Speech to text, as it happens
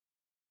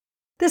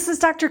This is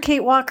Dr.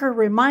 Kate Walker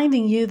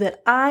reminding you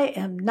that I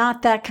am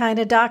not that kind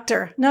of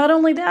doctor. Not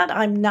only that,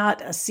 I'm not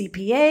a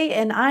CPA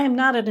and I am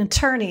not an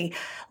attorney.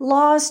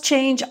 Laws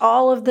change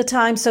all of the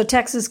time, so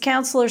Texas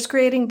counselors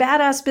creating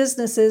badass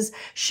businesses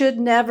should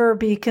never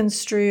be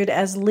construed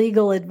as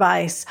legal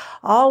advice.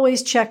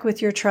 Always check with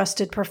your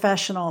trusted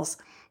professionals.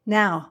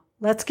 Now,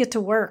 let's get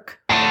to work.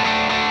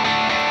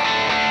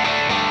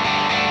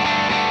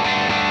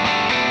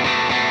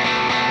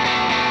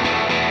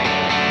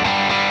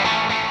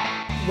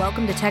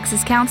 Welcome to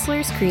Texas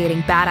Counselors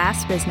Creating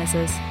Badass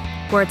Businesses,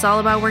 where it's all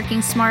about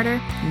working smarter,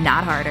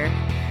 not harder.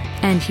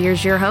 And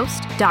here's your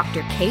host,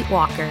 Dr. Kate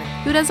Walker,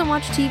 who doesn't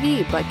watch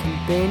TV but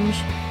can binge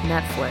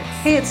Netflix.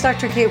 Hey, it's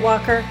Dr. Kate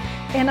Walker,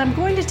 and I'm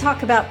going to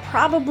talk about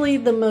probably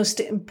the most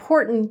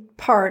important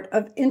part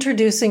of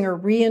introducing or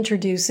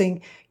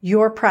reintroducing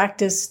your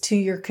practice to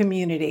your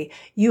community.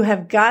 You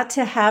have got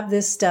to have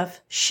this stuff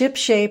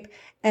shipshape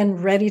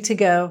and ready to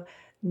go.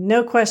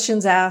 No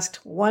questions asked,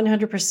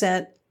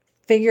 100%.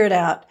 Figure it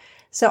out.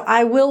 So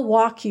I will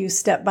walk you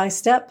step by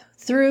step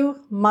through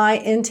my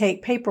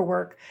intake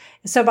paperwork.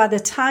 So by the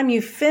time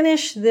you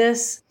finish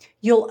this,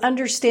 you'll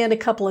understand a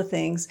couple of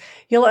things.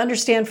 You'll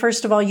understand,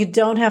 first of all, you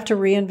don't have to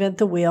reinvent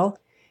the wheel.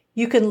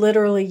 You can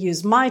literally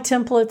use my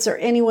templates or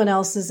anyone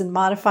else's and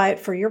modify it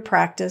for your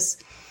practice.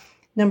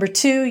 Number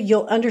two,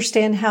 you'll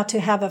understand how to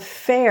have a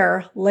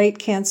fair late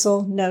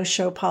cancel,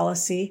 no-show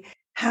policy,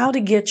 how to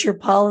get your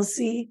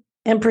policy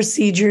and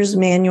procedures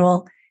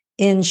manual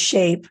in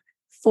shape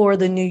for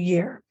the new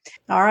year.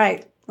 All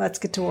right, let's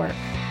get to work.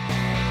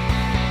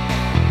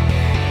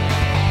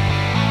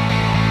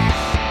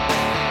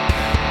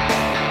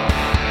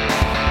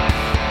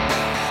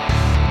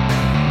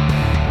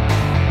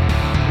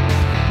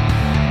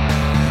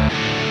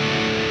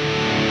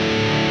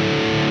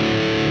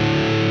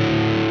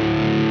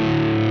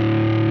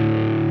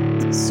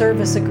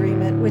 Service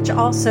agreement, which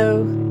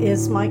also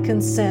is my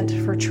consent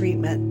for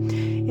treatment.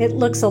 It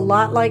looks a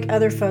lot like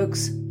other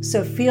folks,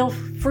 so feel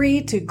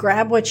free to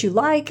grab what you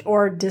like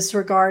or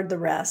disregard the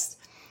rest.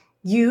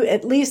 You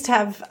at least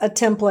have a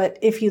template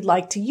if you'd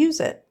like to use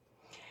it.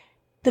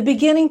 The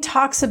beginning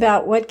talks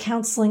about what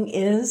counseling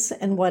is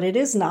and what it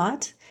is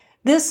not.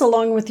 This,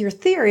 along with your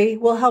theory,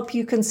 will help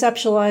you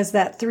conceptualize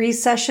that 3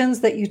 sessions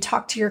that you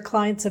talk to your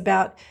clients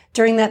about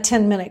during that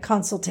 10-minute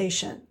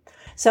consultation.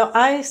 So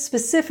I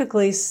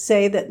specifically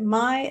say that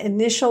my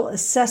initial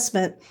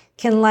assessment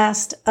can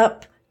last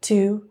up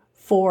to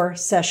 4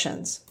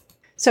 sessions.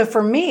 So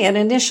for me, an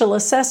initial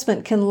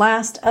assessment can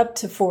last up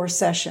to 4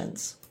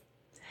 sessions.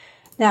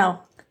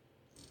 Now,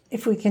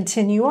 if we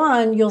continue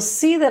on, you'll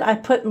see that I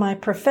put my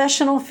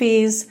professional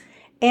fees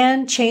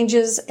and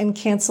changes and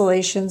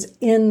cancellations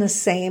in the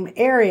same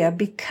area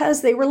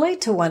because they relate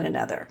to one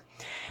another.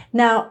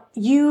 Now,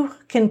 you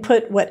can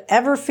put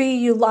whatever fee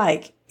you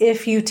like.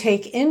 If you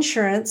take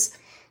insurance,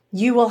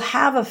 you will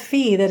have a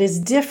fee that is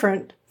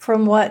different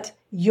from what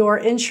your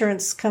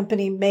insurance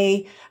company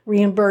may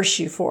reimburse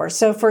you for.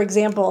 So for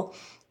example,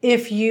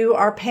 if you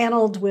are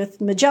paneled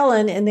with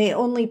Magellan and they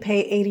only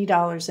pay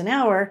 $80 an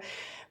hour,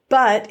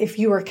 but if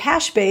you were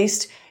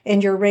cash-based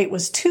and your rate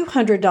was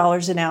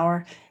 $200 an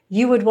hour,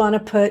 you would want to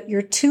put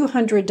your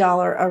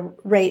 $200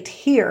 rate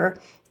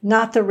here,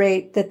 not the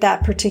rate that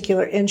that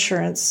particular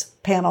insurance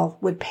panel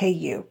would pay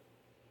you.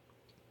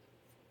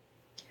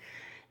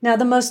 Now,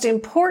 the most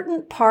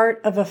important part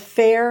of a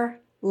fair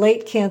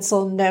late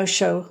cancel,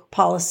 no-show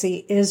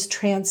policy is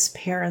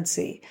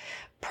transparency.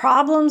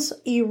 Problems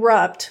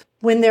erupt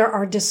when there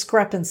are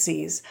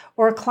discrepancies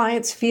or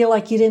clients feel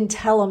like you didn't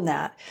tell them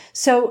that.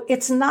 So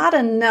it's not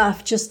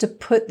enough just to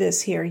put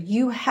this here.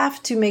 You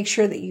have to make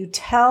sure that you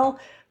tell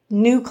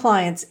new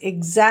clients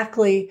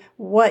exactly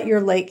what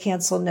your late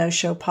cancel,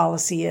 no-show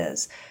policy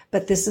is.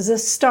 But this is a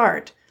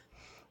start.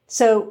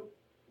 So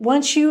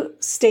once you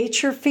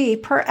state your fee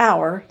per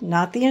hour,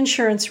 not the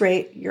insurance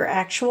rate, your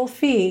actual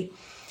fee,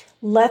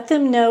 let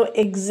them know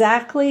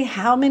exactly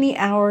how many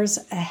hours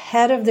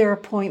ahead of their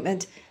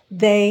appointment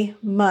they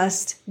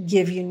must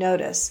give you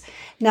notice.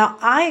 Now,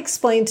 I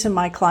explain to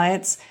my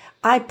clients,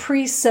 I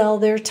pre-sell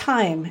their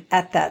time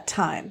at that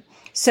time.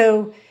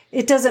 So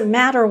it doesn't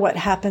matter what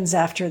happens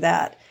after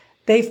that.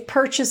 They've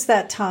purchased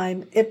that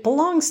time. It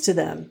belongs to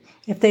them.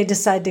 If they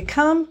decide to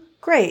come,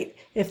 great.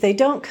 If they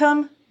don't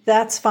come,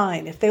 that's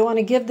fine. If they want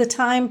to give the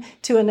time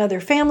to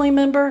another family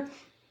member,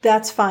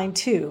 that's fine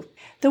too.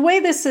 The way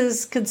this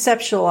is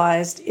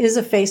conceptualized is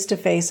a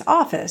face-to-face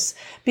office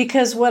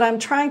because what I'm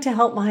trying to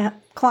help my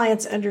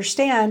clients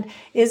understand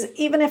is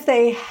even if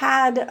they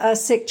had a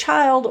sick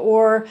child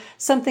or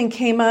something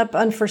came up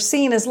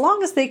unforeseen, as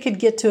long as they could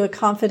get to a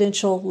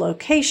confidential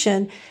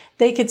location,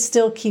 they could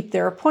still keep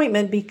their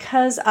appointment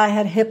because I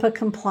had HIPAA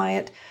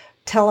compliant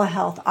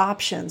telehealth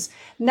options.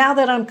 Now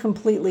that I'm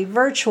completely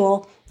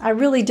virtual, I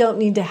really don't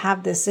need to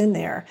have this in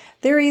there.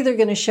 They're either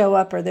going to show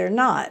up or they're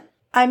not.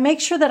 I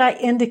make sure that I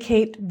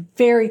indicate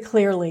very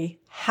clearly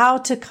how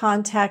to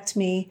contact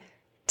me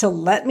to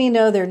let me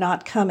know they're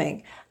not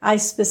coming. I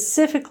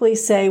specifically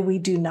say we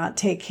do not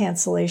take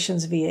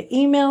cancellations via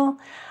email.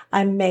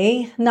 I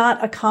may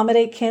not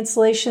accommodate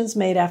cancellations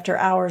made after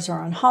hours or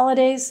on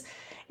holidays,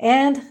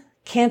 and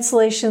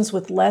cancellations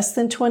with less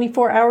than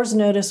 24 hours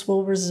notice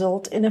will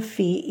result in a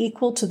fee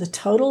equal to the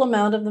total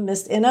amount of the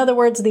missed. In other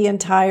words, the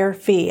entire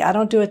fee. I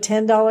don't do a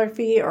 $10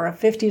 fee or a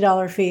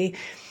 $50 fee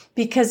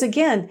because,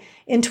 again,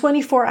 in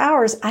 24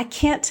 hours, I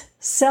can't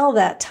sell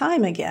that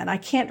time again. I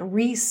can't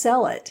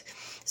resell it.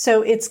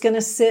 So it's going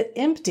to sit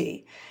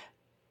empty.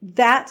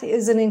 That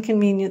is an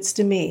inconvenience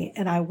to me.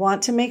 And I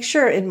want to make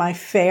sure in my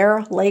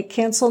fair late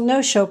cancel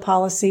no-show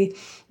policy,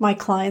 my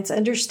clients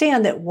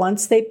understand that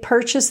once they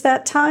purchase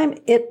that time,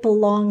 it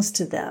belongs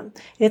to them.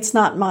 It's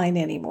not mine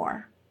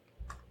anymore.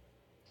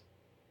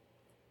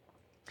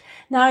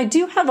 Now, I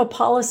do have a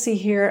policy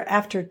here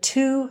after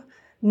 2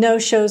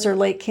 no-shows or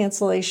late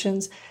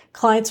cancellations,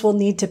 clients will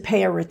need to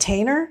pay a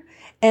retainer.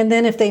 And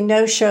then if they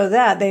no-show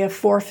that, they have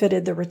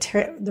forfeited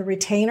the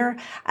retainer.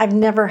 I've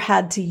never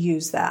had to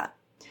use that.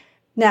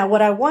 Now,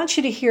 what I want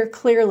you to hear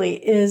clearly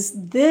is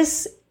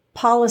this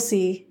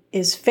policy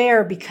is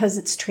fair because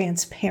it's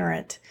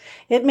transparent.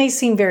 It may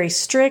seem very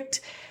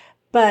strict,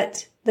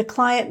 but the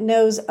client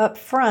knows up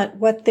front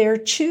what they're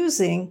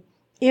choosing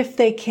if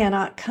they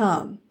cannot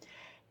come.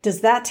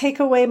 Does that take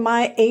away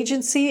my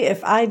agency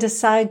if I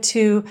decide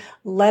to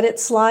let it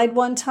slide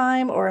one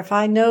time, or if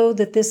I know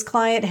that this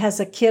client has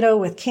a kiddo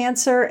with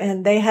cancer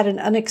and they had an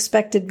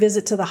unexpected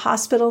visit to the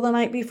hospital the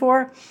night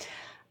before?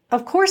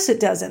 Of course it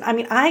doesn't. I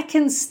mean, I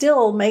can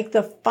still make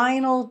the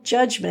final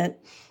judgment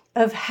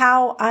of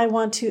how I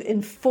want to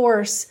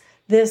enforce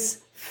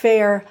this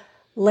fair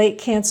late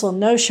cancel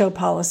no-show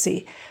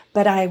policy,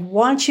 but I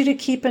want you to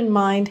keep in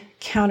mind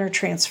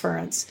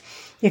countertransference.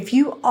 If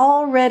you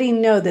already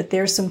know that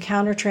there's some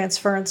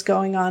countertransference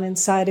going on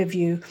inside of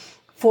you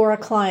for a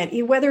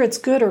client, whether it's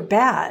good or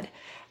bad,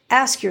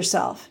 ask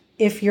yourself,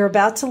 if you're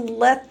about to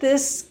let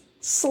this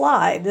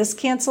slide, this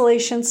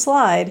cancellation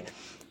slide,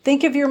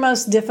 think of your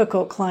most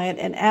difficult client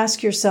and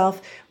ask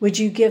yourself, would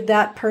you give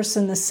that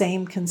person the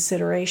same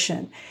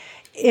consideration?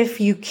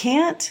 If you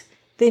can't,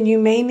 then you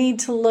may need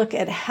to look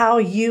at how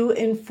you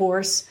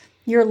enforce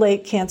your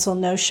late cancel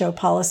no-show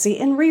policy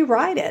and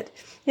rewrite it.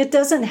 It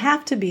doesn't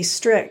have to be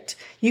strict.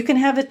 You can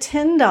have a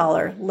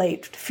 $10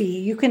 late fee.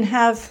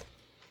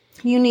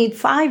 You need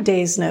 5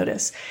 days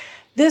notice.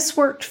 This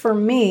worked for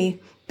me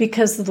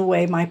because of the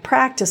way my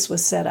practice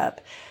was set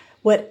up.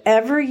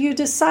 Whatever you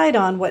decide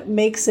on, what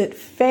makes it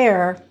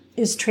fair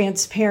is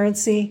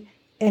transparency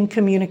and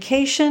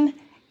communication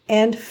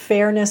and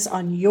fairness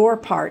on your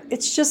part.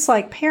 It's just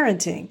like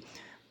parenting.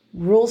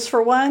 Rules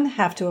for one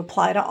have to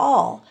apply to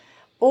all,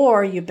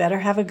 or you better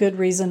have a good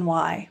reason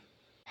why.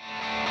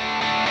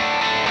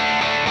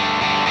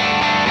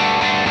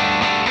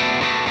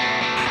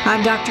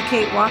 I'm Dr.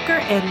 Kate Walker,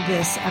 and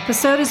this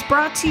episode is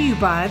brought to you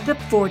by the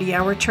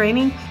 40-hour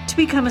training to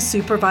become a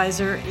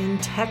supervisor in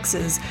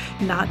Texas.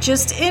 Not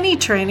just any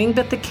training,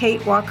 but the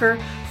Kate Walker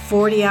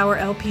 40-hour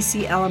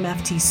LPC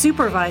LMFT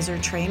supervisor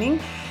training,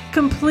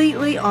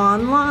 completely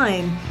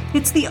online.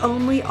 It's the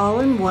only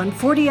all-in-one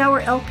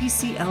 40-hour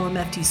LPC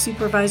LMFT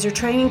supervisor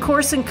training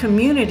course and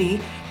community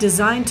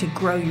designed to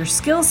grow your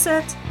skill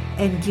set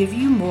and give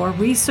you more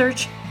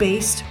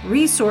research-based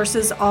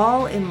resources,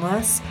 all in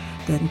less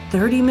than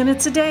 30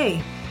 minutes a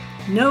day.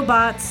 No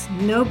bots,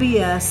 no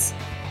BS,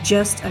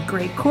 just a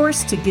great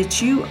course to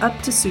get you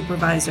up to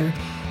supervisor.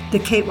 The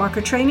Kate Walker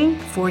Training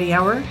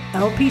 40-hour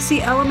LPC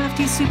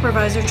LMFT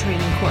supervisor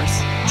training course.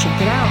 Check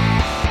it out.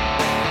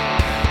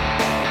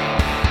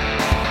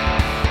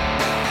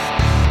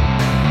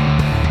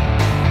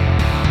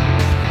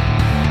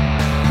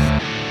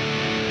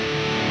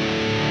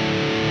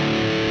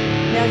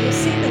 Now you'll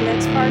see the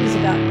next part is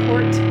about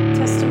court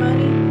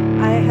testimony.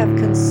 I have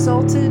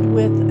consulted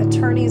with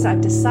attorneys. I've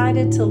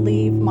decided to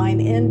leave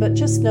mine in, but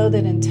just know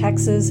that in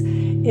Texas,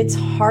 it's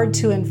hard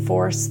to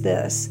enforce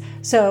this.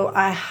 So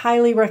I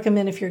highly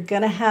recommend if you're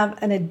going to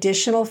have an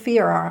additional fee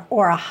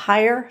or a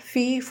higher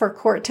fee for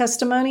court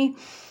testimony,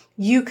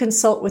 you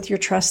consult with your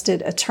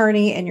trusted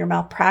attorney and your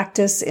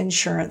malpractice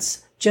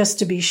insurance, just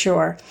to be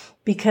sure.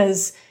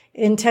 Because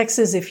in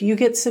Texas, if you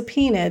get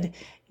subpoenaed,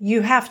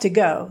 you have to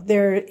go.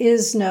 There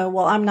is no,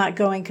 well, I'm not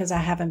going because I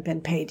haven't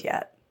been paid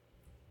yet.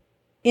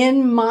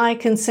 In my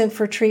consent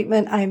for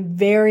treatment, I'm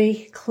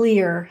very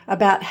clear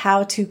about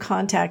how to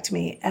contact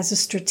me. As a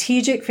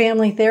strategic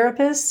family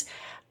therapist,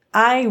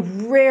 I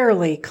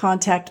rarely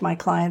contact my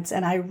clients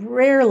and I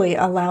rarely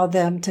allow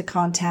them to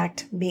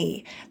contact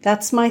me.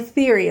 That's my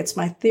theory. It's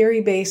my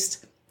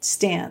theory-based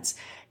stance.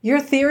 Your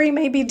theory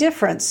may be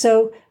different,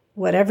 so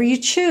whatever you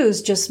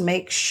choose, just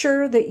make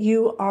sure that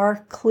you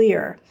are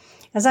clear.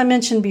 As I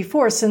mentioned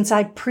before, since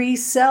I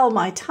pre-sell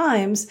my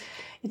times,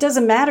 it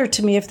doesn't matter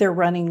to me if they're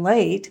running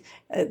late.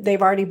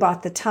 They've already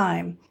bought the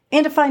time.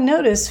 And if I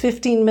notice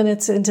 15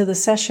 minutes into the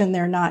session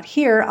they're not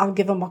here, I'll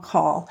give them a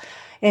call.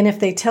 And if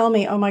they tell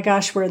me, oh my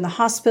gosh, we're in the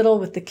hospital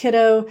with the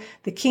kiddo,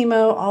 the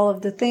chemo, all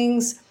of the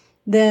things,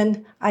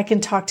 then I can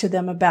talk to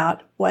them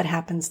about what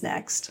happens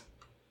next.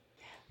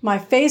 My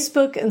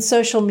Facebook and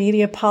social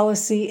media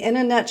policy, in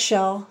a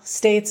nutshell,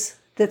 states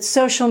that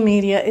social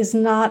media is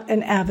not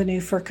an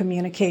avenue for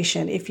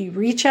communication. If you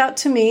reach out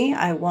to me,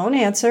 I won't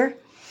answer.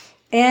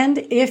 And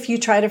if you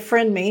try to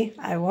friend me,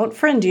 I won't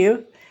friend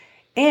you.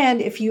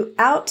 And if you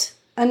out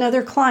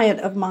another client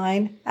of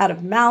mine out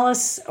of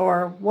malice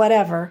or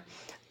whatever,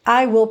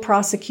 I will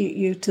prosecute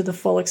you to the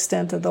full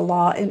extent of the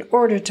law in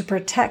order to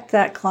protect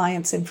that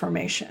client's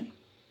information.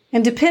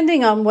 And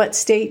depending on what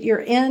state you're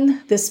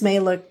in, this may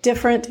look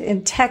different.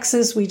 In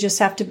Texas, we just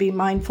have to be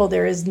mindful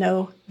there is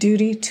no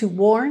duty to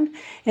warn.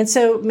 And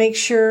so make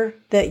sure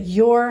that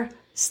your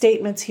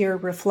statements here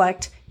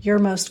reflect your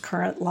most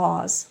current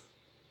laws.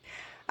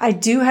 I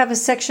do have a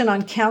section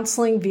on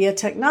counseling via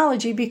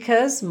technology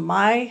because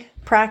my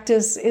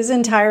practice is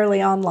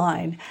entirely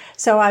online.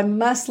 So I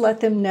must let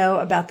them know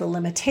about the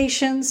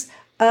limitations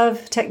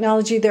of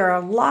technology. There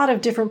are a lot of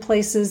different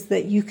places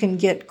that you can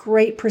get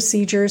great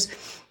procedures.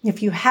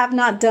 If you have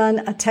not done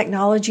a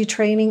technology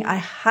training, I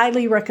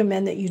highly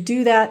recommend that you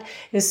do that,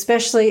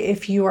 especially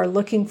if you are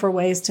looking for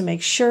ways to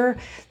make sure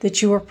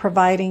that you are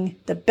providing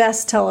the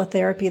best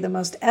teletherapy, the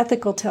most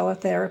ethical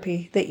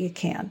teletherapy that you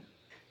can.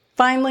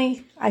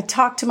 Finally, I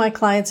talk to my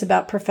clients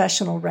about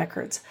professional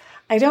records.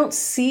 I don't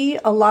see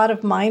a lot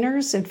of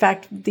minors. In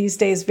fact, these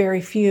days,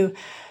 very few.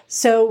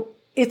 So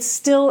it's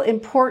still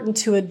important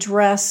to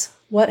address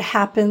what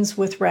happens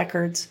with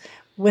records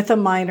with a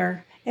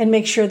minor and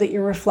make sure that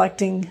you're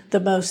reflecting the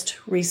most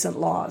recent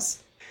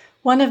laws.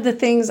 One of the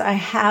things I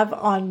have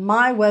on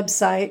my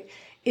website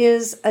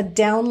is a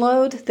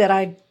download that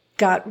I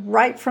got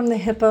right from the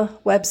HIPAA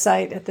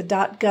website at the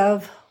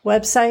 .gov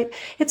website.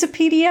 It's a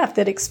PDF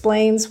that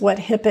explains what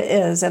HIPAA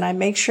is, and I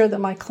make sure that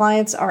my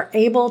clients are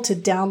able to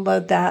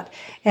download that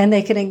and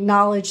they can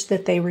acknowledge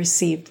that they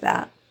received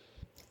that.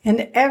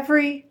 And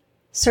every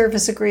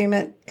service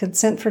agreement,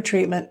 consent for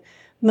treatment,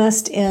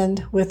 must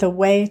end with a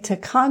way to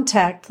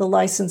contact the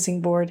licensing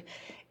board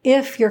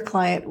if your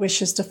client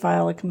wishes to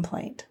file a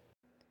complaint.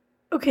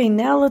 Okay,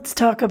 now let's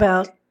talk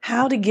about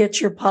how to get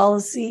your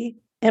policy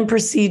and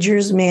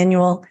procedures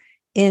manual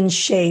in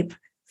shape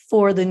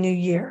for the new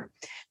year.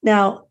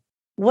 Now,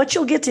 what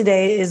you'll get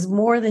today is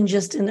more than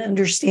just an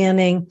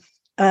understanding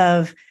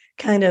of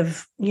kind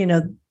of,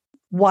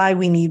 why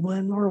we need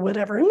one or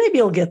whatever, and maybe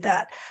you'll get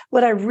that.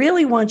 What I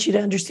really want you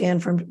to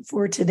understand from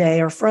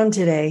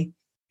today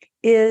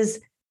is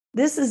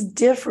this is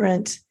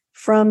different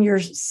from your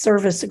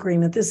service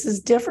agreement. This is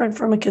different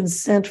from a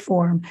consent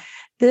form.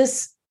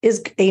 This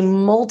is a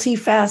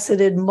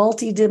multifaceted,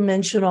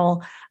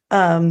 multidimensional,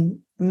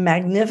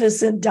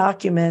 magnificent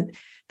document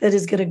that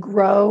is going to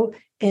grow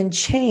and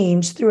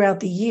change throughout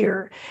the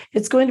year.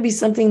 It's going to be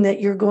something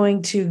that you're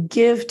going to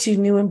give to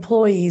new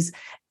employees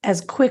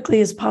as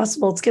quickly as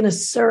possible. It's going to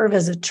serve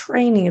as a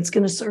training. It's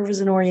going to serve as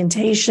an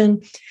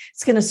orientation.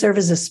 It's going to serve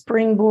as a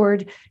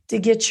springboard to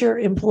get your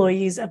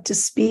employees up to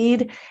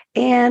speed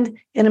and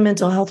in a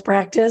mental health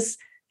practice,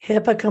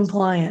 HIPAA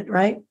compliant,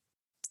 right?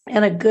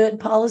 And a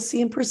good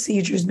policy and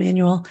procedures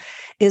manual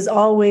is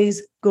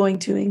always going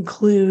to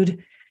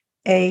include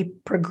a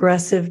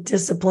progressive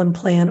discipline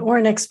plan or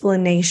an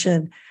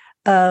explanation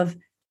of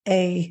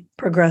a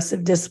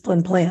progressive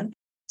discipline plan.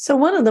 So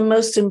one of the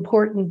most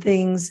important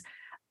things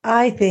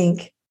I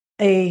think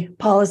a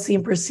policy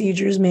and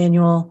procedures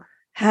manual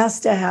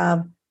has to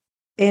have,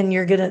 and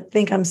you're going to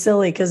think I'm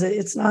silly because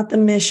it's not the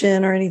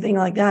mission or anything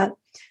like that,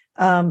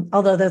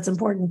 although that's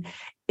important.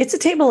 It's a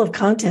table of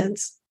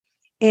contents.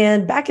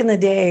 And back in the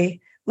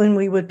day, when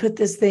we would put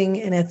this thing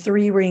in a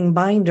 3-ring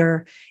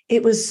binder,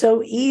 it was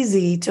so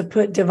easy to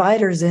put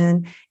dividers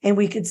in, and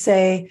we could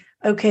say,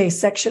 okay,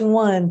 section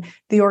 1,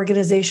 the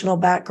organizational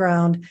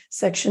background,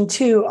 section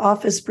 2,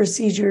 office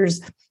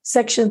procedures,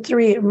 section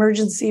 3,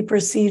 emergency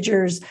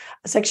procedures,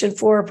 section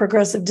 4,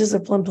 progressive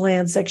discipline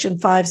plan, section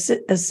 5,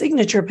 a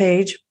signature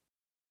page.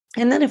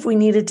 And then if we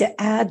needed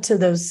to add to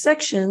those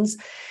sections,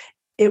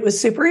 it was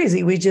super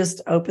easy. We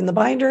just open the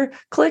binder,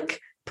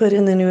 click, put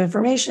in the new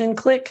information,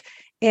 click,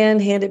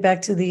 and hand it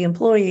back to the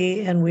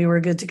employee, and we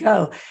were good to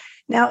go.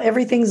 Now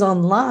everything's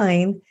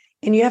online,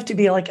 and you have to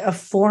be like a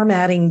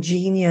formatting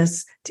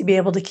genius to be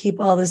able to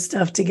keep all this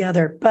stuff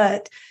together.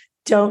 But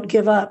don't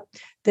give up.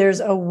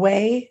 There's a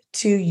way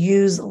to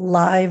use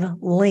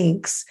live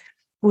links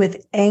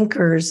with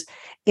anchors.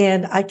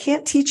 And I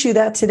can't teach you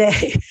that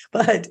today,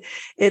 but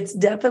it's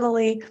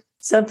definitely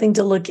something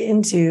to look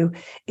into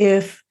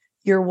if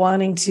you're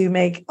wanting to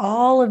make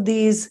all of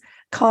these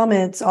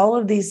comments, all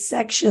of these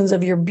sections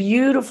of your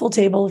beautiful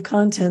table of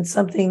contents,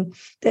 something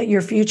that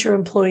your future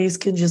employees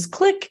can just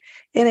click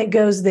and it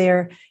goes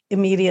there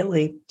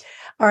immediately.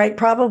 All right,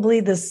 probably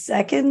the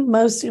second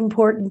most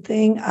important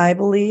thing, I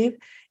believe,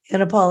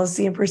 in a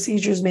policy and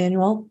procedures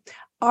manual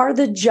are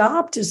the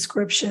job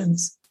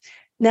descriptions.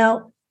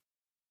 Now,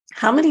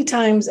 how many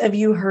times have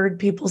you heard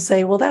people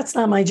say, well, that's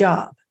not my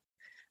job?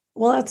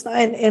 Well, that's not,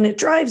 and it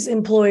drives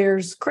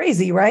employers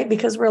crazy, right?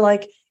 Because we're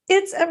like,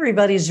 it's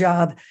everybody's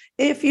job.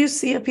 If you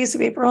see a piece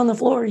of paper on the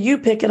floor, you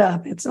pick it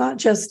up. It's not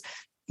just,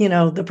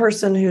 the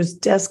person whose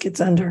desk it's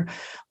under.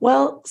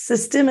 Well,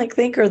 systemic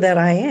thinker that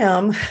I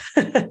am,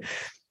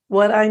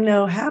 what I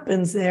know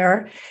happens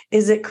there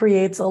is it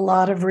creates a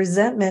lot of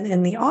resentment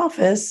in the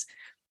office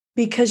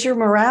because your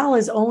morale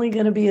is only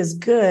going to be as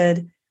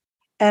good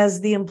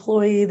as the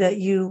employee that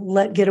you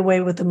let get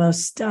away with the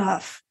most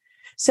stuff.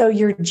 So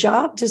your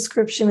job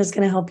description is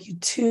going to help you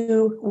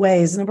two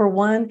ways. Number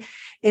one,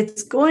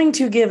 it's going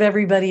to give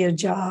everybody a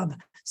job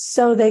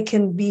so they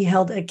can be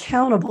held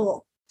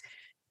accountable.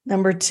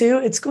 Number two,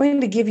 it's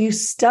going to give you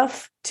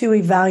stuff to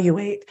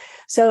evaluate.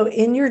 So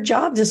in your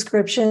job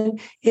description,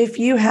 if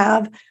you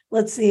have,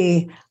 let's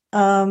see,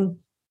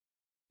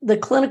 the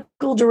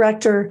clinical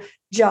director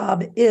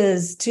job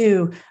is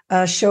to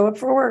show up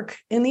for work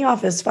in the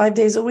office 5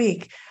 days a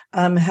week,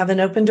 have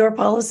an open door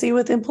policy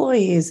with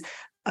employees,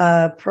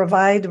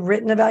 provide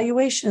written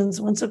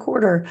evaluations once a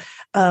quarter,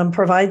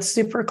 provide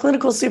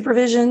clinical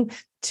supervision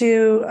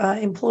to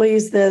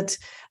employees that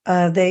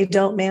they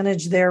don't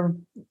manage their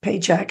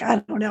paycheck. I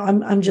don't know.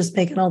 I'm just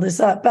making all this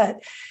up,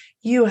 but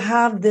you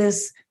have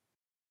this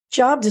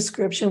job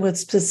description with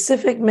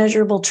specific,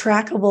 measurable,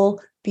 trackable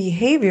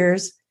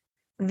behaviors.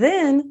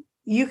 Then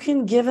you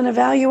can give an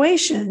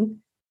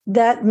evaluation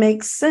that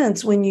makes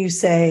sense when you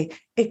say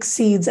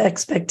exceeds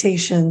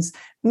expectations,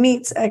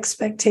 meets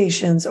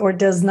expectations, or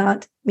does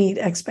not meet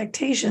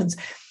expectations.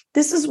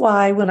 This is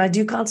why when I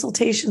do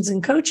consultations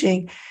and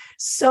coaching,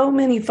 so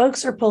many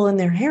folks are pulling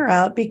their hair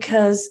out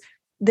because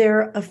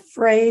they're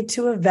afraid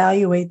to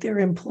evaluate their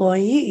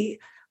employee.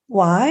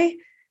 Why?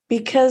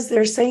 Because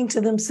they're saying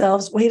to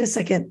themselves, wait a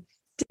second,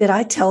 did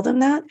I tell them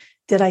that?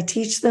 Did I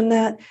teach them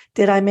that?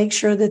 Did I make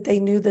sure that they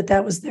knew that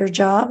that was their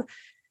job?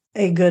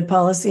 A good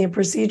policy and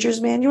procedures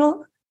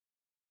manual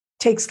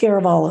takes care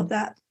of all of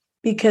that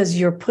because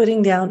you're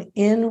putting down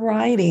in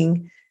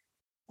writing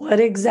what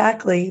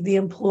exactly the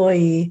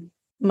employee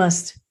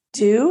must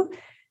do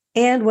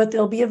and what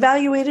they'll be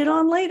evaluated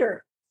on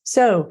later.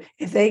 So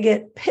if they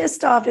get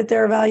pissed off at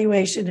their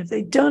evaluation, if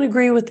they don't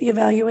agree with the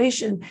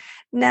evaluation,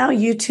 now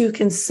you two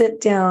can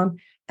sit down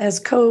as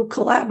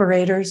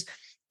co-collaborators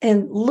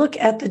and look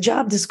at the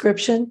job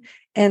description,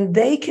 and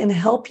they can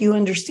help you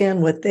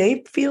understand what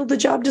they feel the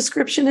job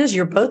description is.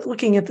 You're both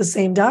looking at the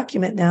same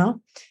document now.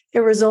 It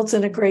results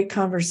in a great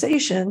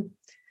conversation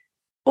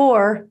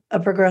or a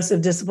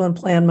progressive discipline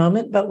plan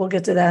moment, but we'll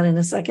get to that in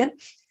a second.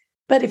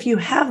 But if you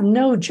have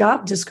no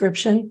job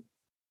description,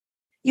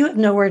 you have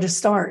nowhere to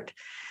start.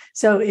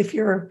 So if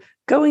you're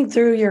going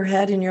through your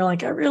head and you're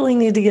like, I really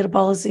need to get a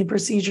policy and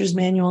procedures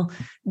manual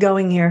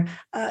going here,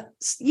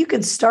 you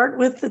could start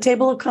with the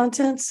table of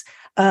contents.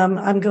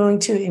 I'm going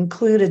to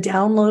include a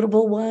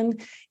downloadable one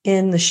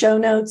in the show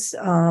notes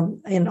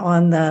and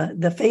on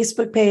the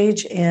Facebook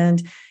page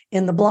and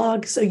in the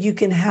blog, so you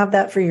can have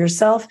that for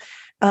yourself.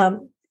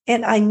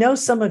 And I know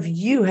some of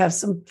you have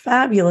some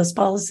fabulous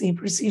policy and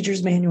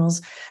procedures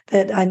manuals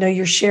that I know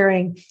you're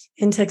sharing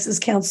in Texas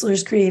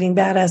Counselors Creating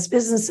Badass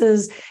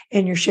Businesses,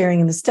 and you're sharing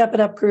in the Step It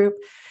Up group.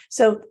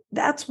 So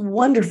that's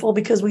wonderful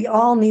because we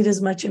all need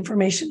as much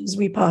information as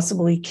we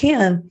possibly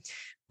can.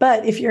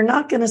 But if you're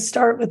not going to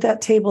start with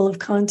that table of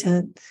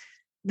content,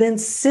 then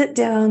sit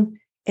down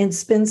and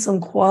spend some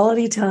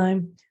quality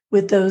time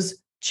with those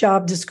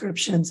job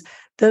descriptions.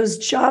 Those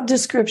job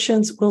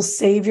descriptions will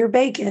save your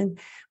bacon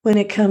when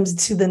it comes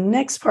to the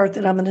next part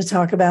that I'm going to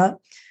talk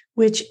about,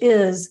 which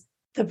is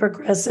the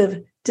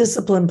progressive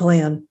discipline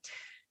plan.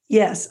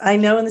 Yes, I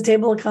know in the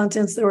table of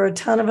contents, there were a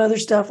ton of other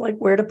stuff like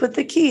where to put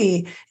the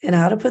key and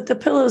how to put the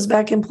pillows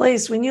back in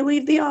place when you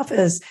leave the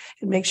office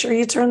and make sure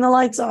you turn the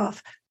lights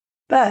off.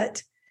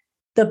 But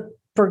the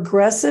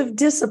progressive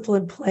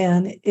discipline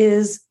plan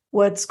is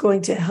what's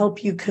going to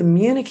help you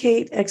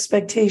communicate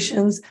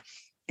expectations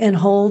and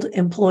hold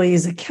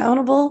employees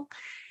accountable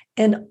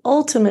and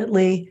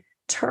ultimately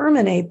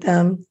terminate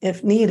them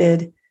if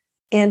needed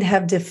and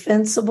have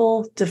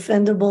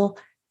defendable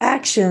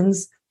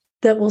actions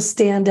that will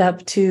stand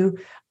up to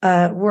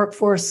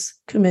workforce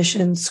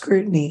commission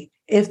scrutiny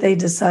if they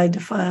decide to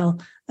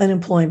file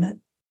unemployment.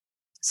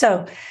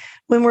 So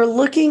when we're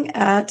looking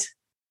at,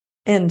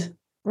 and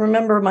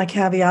remember my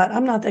caveat,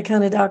 I'm not that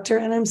kind of doctor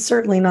and I'm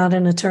certainly not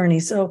an attorney.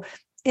 So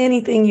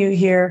anything you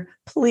hear,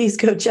 please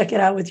go check it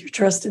out with your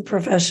trusted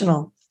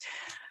professional.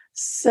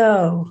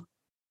 So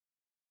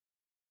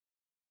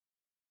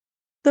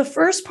the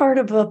first part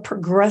of a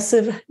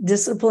progressive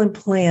discipline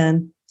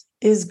plan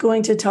is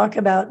going to talk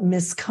about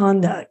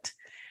misconduct.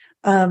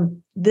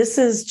 This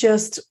is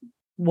just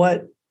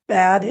what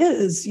bad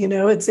is. You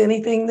know, it's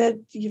anything that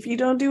if you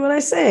don't do what I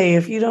say,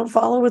 if you don't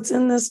follow what's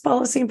in this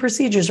policy and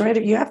procedures, right?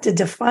 If you have to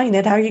define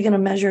it, how are you going to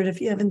measure it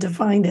if you haven't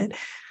defined it?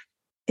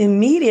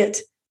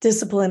 Immediate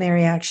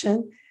disciplinary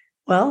action.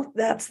 Well,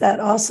 that's that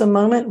awesome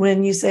moment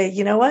when you say,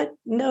 you know what?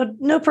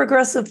 No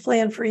progressive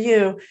plan for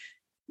you.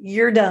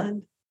 You're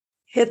done.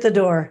 Hit the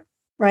door,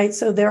 right?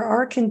 So there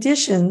are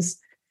conditions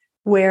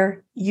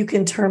where you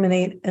can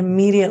terminate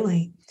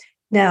immediately.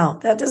 Now,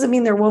 that doesn't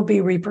mean there won't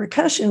be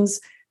repercussions,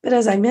 but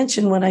as I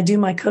mentioned, when I do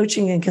my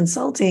coaching and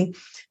consulting,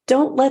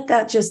 don't let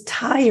that just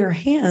tie your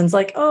hands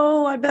like,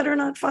 oh, I better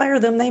not fire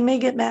them. They may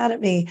get mad at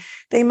me.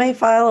 They may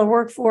file a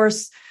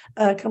workforce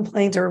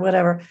complaint or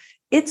whatever.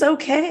 It's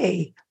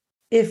okay.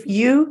 If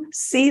you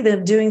see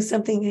them doing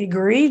something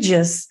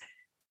egregious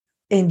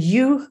and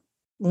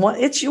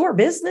it's your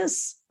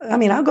business. I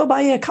mean, I'll go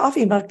buy you a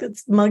coffee mug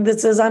that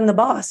says I'm the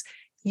boss.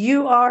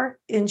 You are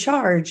in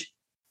charge.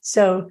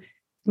 So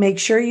make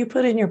sure you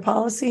put in your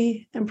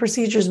policy and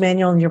procedures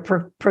manual and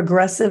your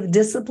progressive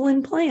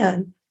discipline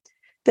plan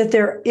that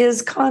there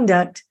is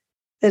conduct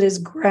that is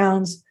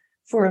grounds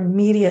for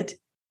immediate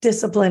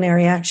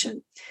disciplinary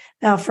action.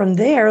 Now, from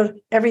there,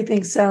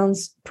 everything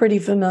sounds pretty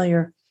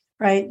familiar,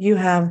 right? You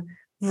have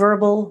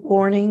verbal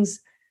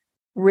warnings,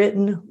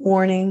 written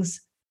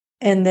warnings,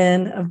 and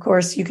then, of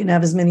course, you can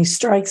have as many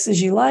strikes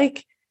as you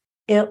like,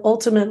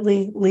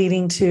 ultimately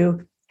leading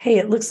to, hey,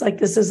 it looks like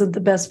this isn't the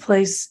best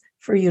place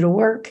for you to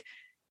work,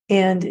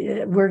 and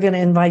we're going to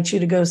invite you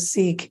to go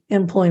seek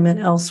employment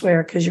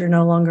elsewhere because you're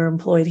no longer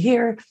employed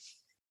here.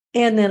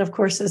 And then, of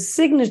course, a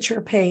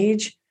signature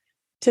page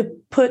to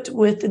put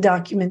with the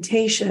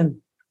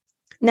documentation.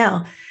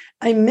 Now,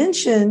 I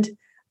mentioned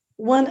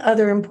one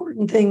other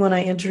important thing when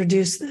I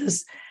introduced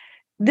this.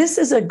 This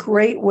is a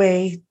great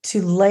way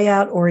to lay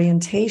out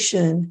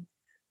orientation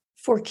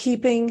for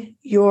keeping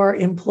your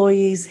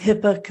employees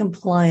HIPAA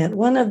compliant.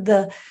 One of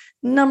the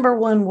number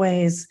one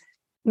ways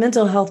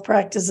mental health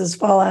practices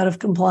fall out of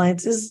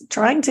compliance is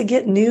trying to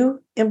get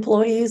new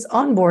employees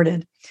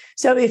onboarded.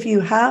 So if you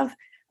have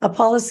a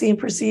policy and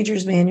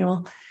procedures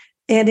manual,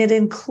 and it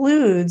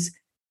includes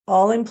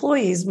all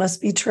employees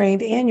must be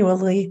trained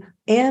annually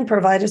and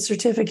provide a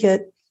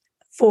certificate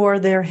for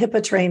their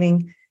HIPAA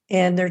training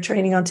and their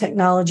training on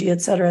technology,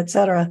 et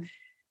cetera,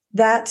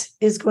 that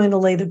is going to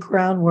lay the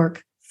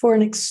groundwork for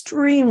an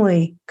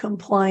extremely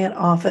compliant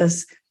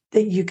office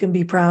that you can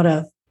be proud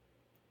of.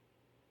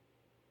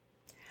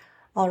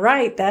 All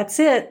right, that's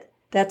it.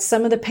 That's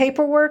some of the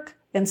paperwork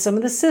and some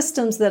of the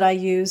systems that I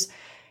use.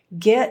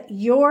 Get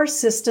your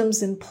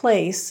systems in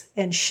place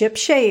and ship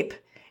shape,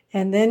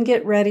 and then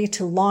get ready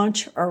to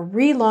launch or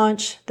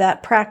relaunch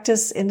that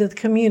practice into the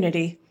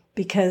community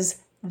because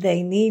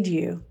they need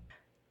you.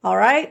 All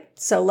right,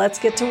 so let's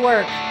get to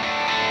work.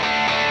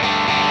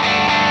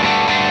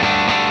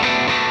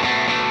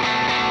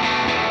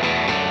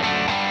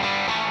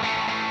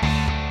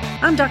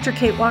 I'm Dr.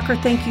 Kate Walker.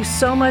 Thank you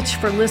so much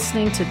for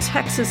listening to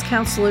Texas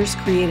Counselors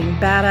Creating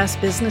Badass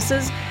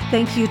Businesses.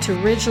 Thank you to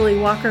Ridgely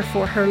Walker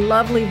for her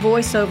lovely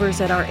voiceovers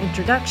at our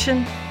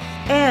introduction.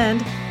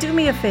 And do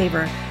me a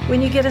favor,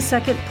 when you get a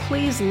second,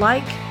 please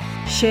like,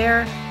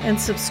 share, and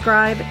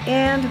subscribe,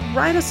 and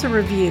write us a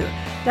review.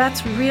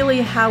 That's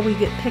really how we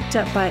get picked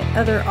up by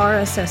other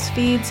RSS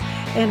feeds,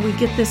 and we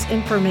get this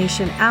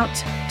information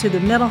out to the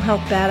mental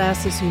health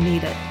badasses who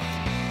need it.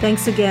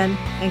 Thanks again,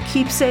 and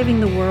keep saving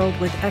the world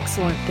with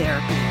excellent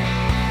therapy.